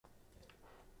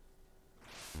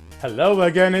Hello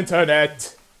again,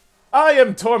 Internet! I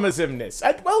am Tormazimnus,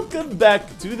 and welcome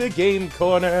back to the Game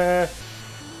Corner!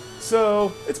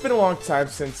 So, it's been a long time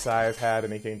since I've had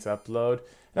anything to upload,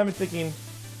 and I've been thinking,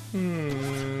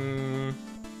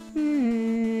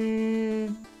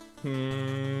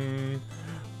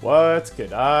 what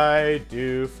could I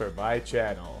do for my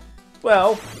channel?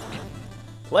 Well,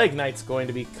 Plague Knight's going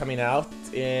to be coming out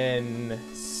in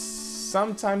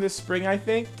sometime this spring, I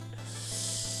think.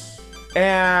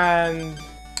 And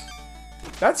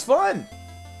that's fun.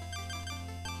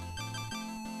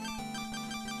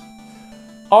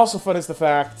 Also fun is the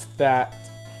fact that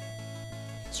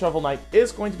Shovel Knight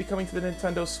is going to be coming to the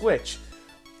Nintendo Switch,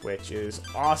 which is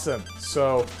awesome.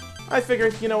 So I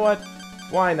figured, you know what?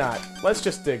 Why not? Let's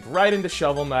just dig right into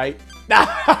Shovel Knight.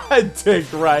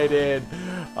 Dig right in.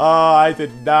 Oh, I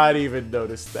did not even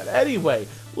notice that. Anyway,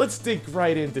 let's dig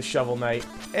right into Shovel Knight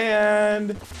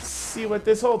and see what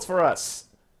this holds for us.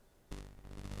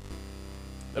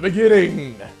 The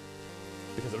beginning!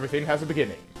 Because everything has a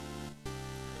beginning.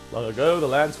 Long ago, the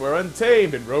lands were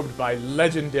untamed and roamed by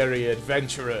legendary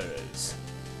adventurers.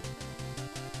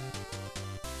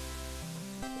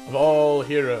 Of all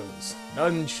heroes,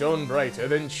 none shone brighter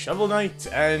than Shovel Knight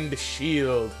and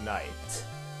Shield Knight.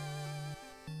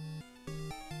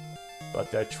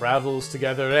 But their travels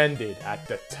together ended at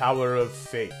the Tower of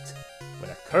Fate, when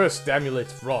a cursed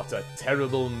amulet wrought a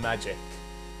terrible magic.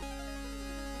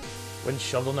 When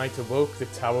Shovel Knight awoke, the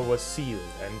tower was sealed,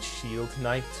 and Shield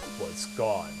Knight was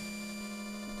gone.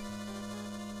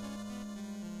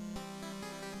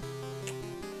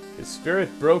 His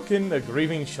spirit broken, a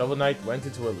grieving Shovel Knight went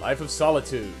into a life of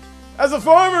solitude. As a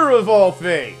farmer, of all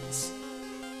things!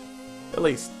 At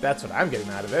least, that's what I'm getting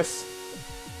out of this.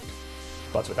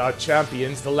 But without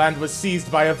champions, the land was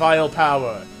seized by a vile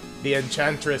power, the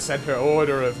Enchantress and her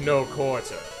Order of No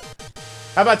Quarter.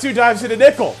 How about 2 dimes and a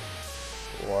nickel?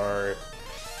 Or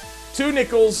 2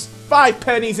 nickels, 5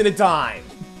 pennies, and a dime.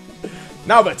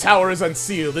 Now the tower is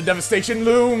unsealed and devastation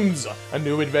looms. A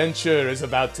new adventure is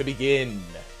about to begin.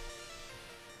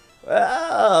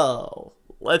 Well,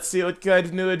 let's see what kind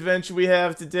of new adventure we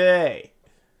have today.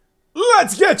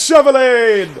 Let's get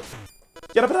shoveling!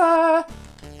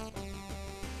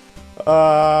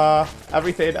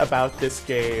 Everything about this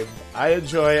game. I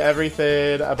enjoy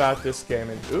everything about this game.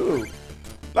 And ooh,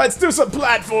 let's do some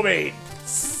platforming!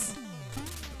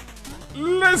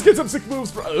 Let's get some sick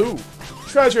moves, bro. Ooh,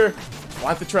 treasure.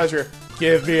 Want the treasure.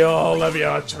 Give me all of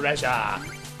your treasure.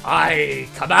 I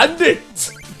command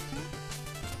it!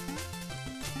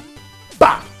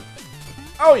 Bah!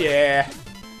 Oh yeah!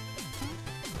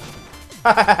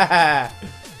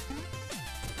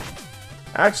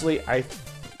 Actually, I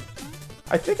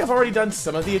think I've already done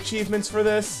some of the achievements for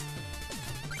this.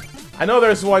 I know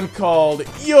there's one called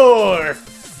You're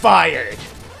Fired.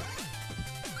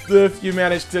 If you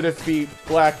manage to defeat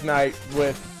Black Knight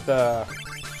with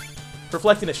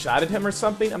reflecting a shot at him or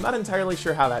something. I'm not entirely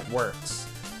sure how that works.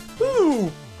 Ooh!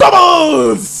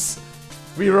 Bubbles!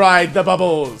 We ride the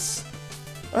bubbles!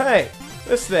 Hey,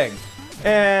 this thing.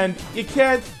 And you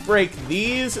can't break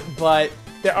these, but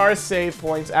there are save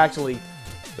points. Actually,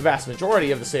 the vast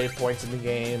majority of the save points in the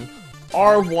game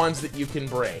are ones that you can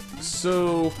break.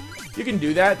 So you can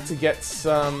do that to get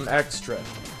some extra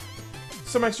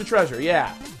treasure,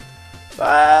 yeah.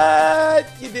 But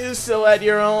you do so at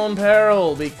your own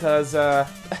peril, because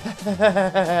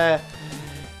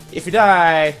if you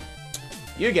die,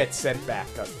 you get sent back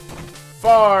a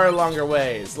far longer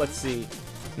ways. Let's see.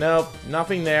 Nope,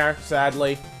 nothing there,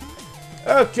 sadly.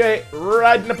 Okay,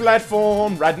 riding the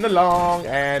platform, riding along,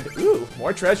 and ooh,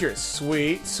 more treasures.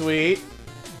 Sweet, sweet.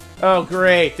 Oh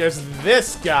great, there's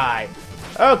this guy.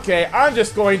 Okay, I'm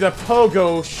just going to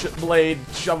pogo blade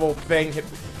shovel thing.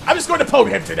 I'm just going to poke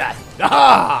him to death.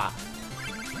 Ah!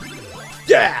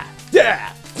 Yeah,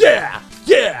 yeah, yeah,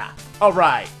 yeah. All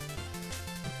right.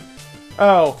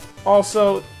 Oh,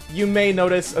 also, you may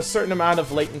notice a certain amount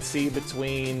of latency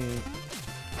between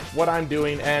what I'm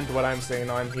doing and what I'm saying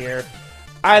on here.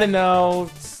 I don't know.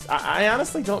 I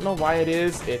honestly don't know why it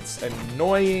is. It's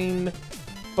annoying,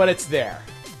 but it's there.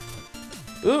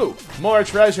 Ooh, more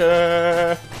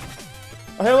treasure.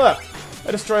 Oh, hey, look.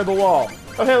 A destroyable wall.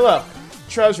 Oh, hey, look.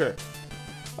 Treasure.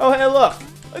 Oh, hey, look.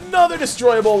 Another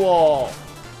destroyable wall.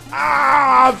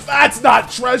 Ah, that's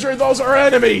not treasure. Those are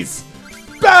enemies.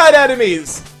 Bad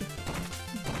enemies.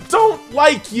 Don't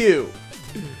like you.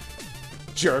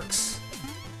 Jerks.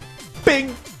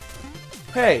 Bing.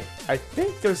 Hey, I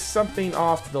think there's something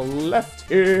off to the left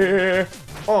here.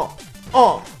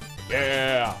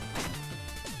 Yeah.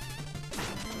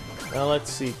 Well, let's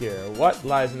see here. What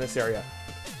lies in this area?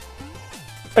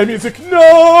 A music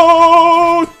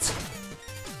note!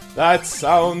 That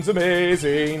sounds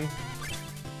amazing.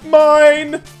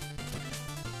 Mine!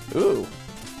 Ooh.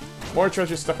 More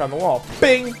treasure stuck on the wall.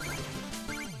 Bing!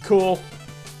 Cool.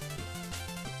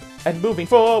 And moving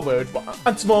forward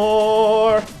once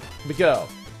more. Here we go.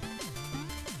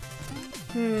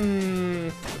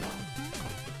 Bing!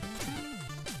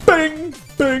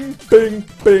 Bing! Bing!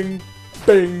 Bing!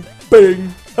 Bing!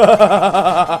 Bing!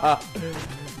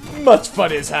 Much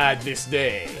fun is had this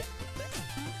day.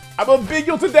 I will beat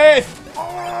you to death!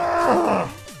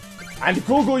 And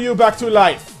Google you back to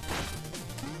life.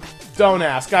 Don't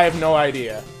ask, I have no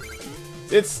idea.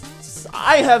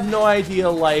 I have no idea,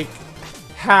 like,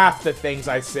 half the things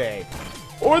I say.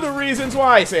 Or the reasons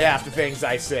why I say half the things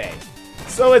I say.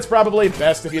 So it's probably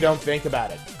best if you don't think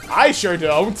about it. I sure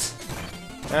don't!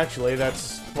 Actually,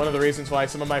 that's one of the reasons why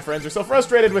some of my friends are so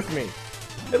frustrated with me.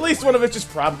 At least one of which is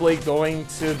probably going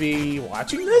to be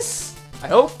watching this? I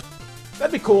hope.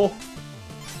 That'd be cool.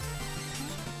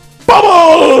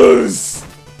 Bubbles!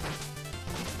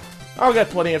 I'll get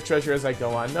plenty of treasure as I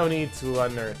go on. No need to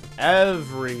unearth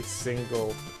every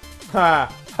single...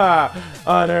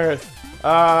 unearth.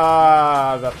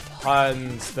 The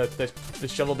puns. The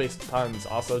shovel-based puns.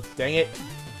 Also, dang it.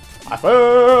 I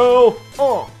fell!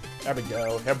 Oh! There we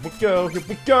go. Here we go. Here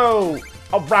we go!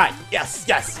 Alright! Yes!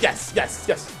 Yes! Yes! Yes!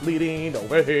 Yes! Leading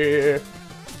over here.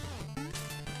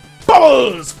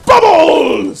 Bubbles!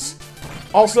 Bubbles!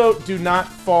 Also, do not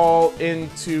fall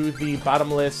into the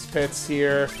bottomless pits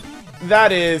here.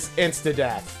 That is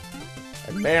insta-death.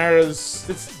 And there's...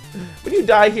 when you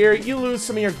die here, you lose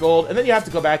some of your gold, and then you have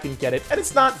to go back and get it, and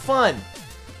it's not fun!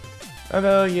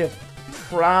 Although you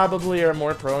probably are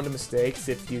more prone to mistakes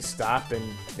if you stop and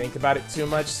think about it too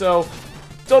much, so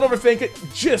don't overthink it,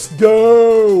 just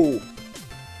go!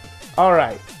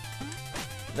 Alright.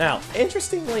 Now,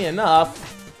 interestingly enough,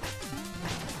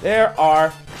 there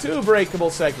are two breakable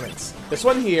segments. This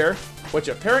one here, which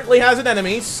apparently has an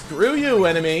enemy. Screw you,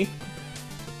 enemy.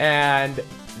 And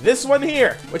this one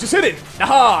here, which is hidden.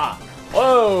 Aha!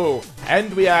 Whoa!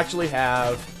 And we actually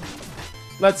have,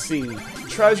 let's see,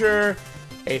 treasure,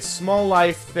 a small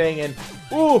life thing, and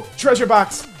ooh, treasure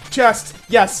box, chest.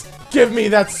 Yes, give me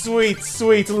that sweet,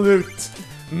 sweet loot.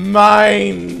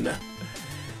 Mine!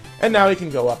 And now we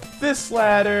can go up this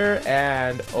ladder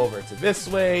and over to this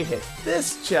way, hit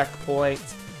this checkpoint.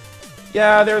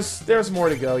 Yeah, there's more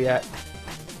to go yet.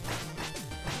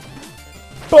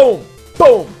 Boom!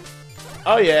 Boom!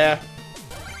 Oh yeah.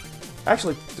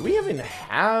 Actually, do we even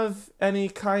have any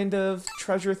kind of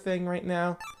treasure thing right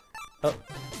now? Oh.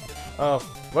 Oh,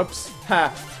 whoops.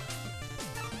 Ha.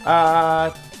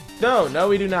 No,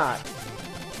 we do not.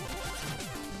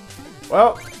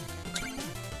 Well,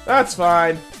 that's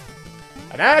fine.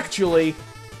 And actually,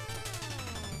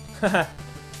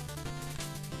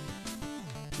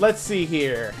 let's see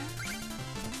here.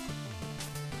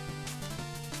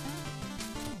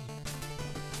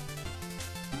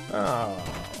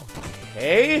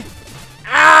 Okay.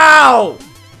 Ow!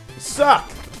 You suck!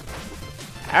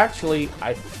 Actually,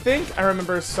 I think I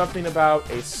remember something about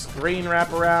a screen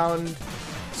wraparound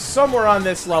somewhere on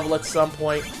this level at some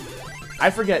point. I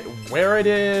forget where it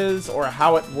is or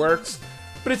how it works,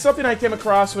 but it's something I came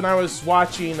across when I was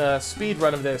watching a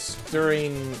speedrun of this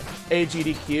during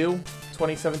AGDQ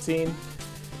 2017.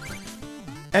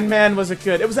 And man, was it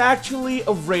good. It was actually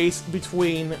a race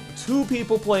between two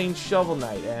people playing Shovel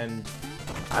Knight, and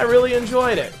I really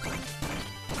enjoyed it.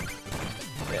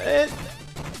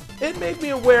 It made me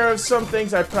aware of some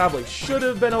things I probably should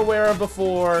have been aware of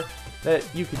before that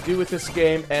you could do with this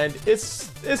game, and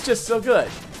it's just so good.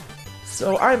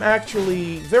 So I'm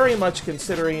actually very much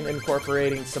considering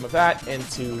incorporating some of that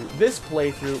into this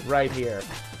playthrough right here.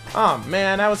 Oh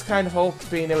man, I was kind of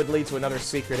hoping it would lead to another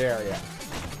secret area.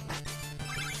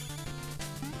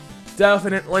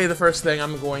 Definitely the first thing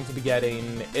I'm going to be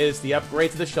getting is the upgrade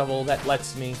to the shovel that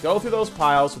lets me go through those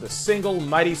piles with a single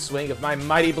mighty swing of my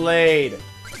mighty blade.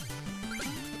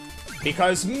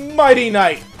 Because Mighty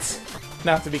Knight!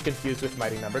 Not to be confused with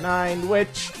Mighty Number 9,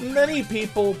 which many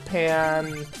people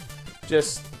pan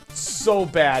just so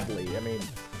badly. I mean,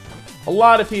 a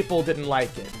lot of people didn't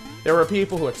like it. There were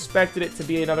people who expected it to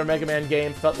be another Mega Man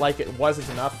game, felt like it wasn't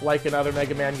enough like another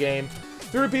Mega Man game.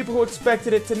 There were people who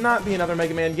expected it to not be another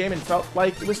Mega Man game and felt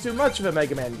like it was too much of a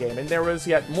Mega Man game. And there was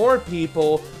yet more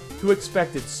people who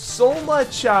expected so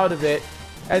much out of it,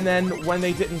 and then when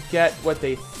they didn't get what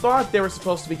they thought they were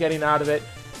supposed to be getting out of it,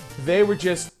 they were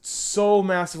just so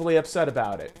massively upset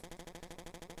about it.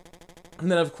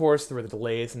 And then, of course, there were the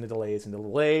delays and the delays and the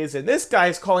delays, and this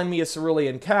guy's calling me a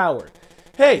cerulean coward.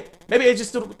 Hey, maybe I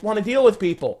just don't want to deal with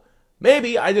people.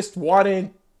 Maybe I just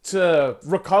wanted to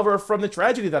recover from the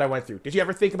tragedy that I went through. Did you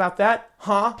ever think about that?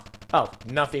 Huh? Oh,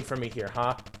 nothing for me here,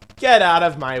 huh? Get out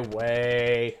of my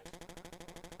way.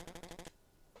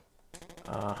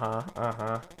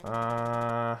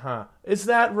 Is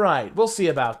that right? We'll see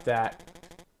about that.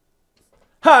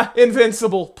 Ha!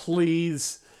 Invincible,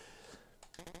 please.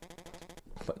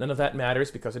 But none of that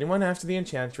matters because anyone after the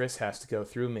Enchantress has to go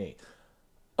through me.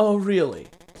 Oh, really?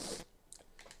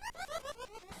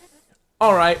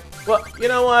 Alright, well, you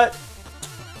know what?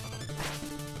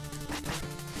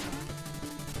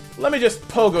 Let me just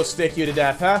pogo stick you to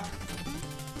death, huh?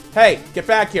 Hey, get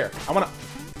back here. I wanna...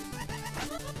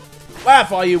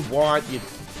 Laugh all you want, you...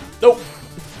 Nope.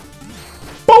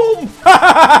 Boom!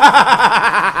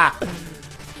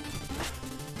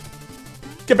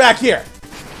 Get back here.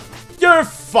 You're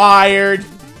fired.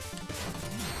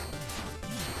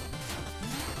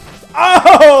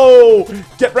 Oh!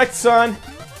 Get wrecked, son.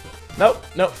 Nope,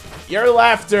 nope. Your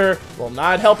laughter will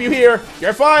not help you here.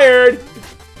 You're fired.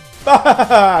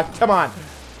 Come on.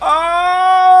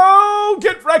 Oh!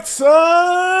 Get wrecked,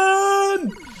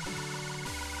 son!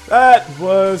 That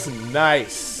was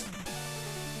nice.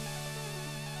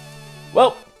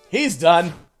 Well, he's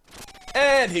done.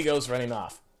 And he goes running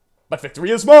off. But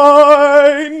victory is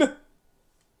mine!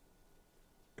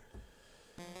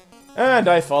 And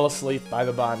I fall asleep by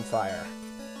the bonfire.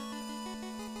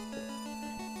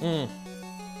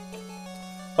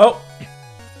 Oh,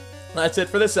 that's it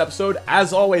for this episode.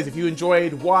 As always, if you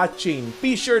enjoyed watching,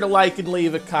 be sure to like and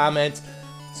leave a comment.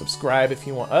 Subscribe if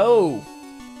you want.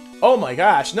 Oh my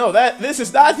gosh, no, this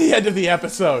is not the end of the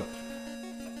episode.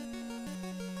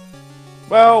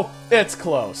 Well, it's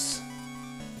close.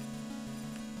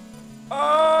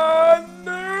 No!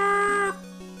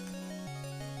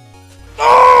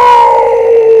 Oh!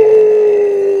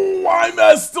 I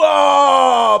messed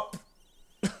up!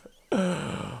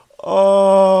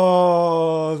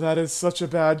 Oh, that is such a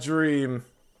bad dream.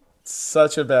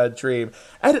 Such a bad dream.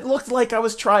 And it looked like I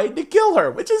was trying to kill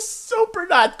her, which is super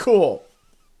not cool.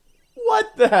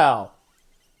 What the hell?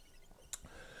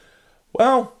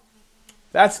 Well,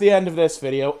 that's the end of this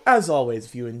video. As always,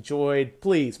 if you enjoyed,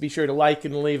 please be sure to like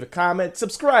and leave a comment.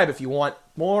 Subscribe if you want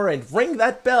more, and ring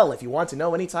that bell if you want to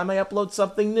know anytime I upload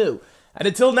something new. And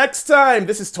until next time,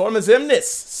 this is Tormazimnis,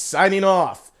 signing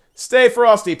off. Stay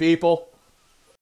frosty, people.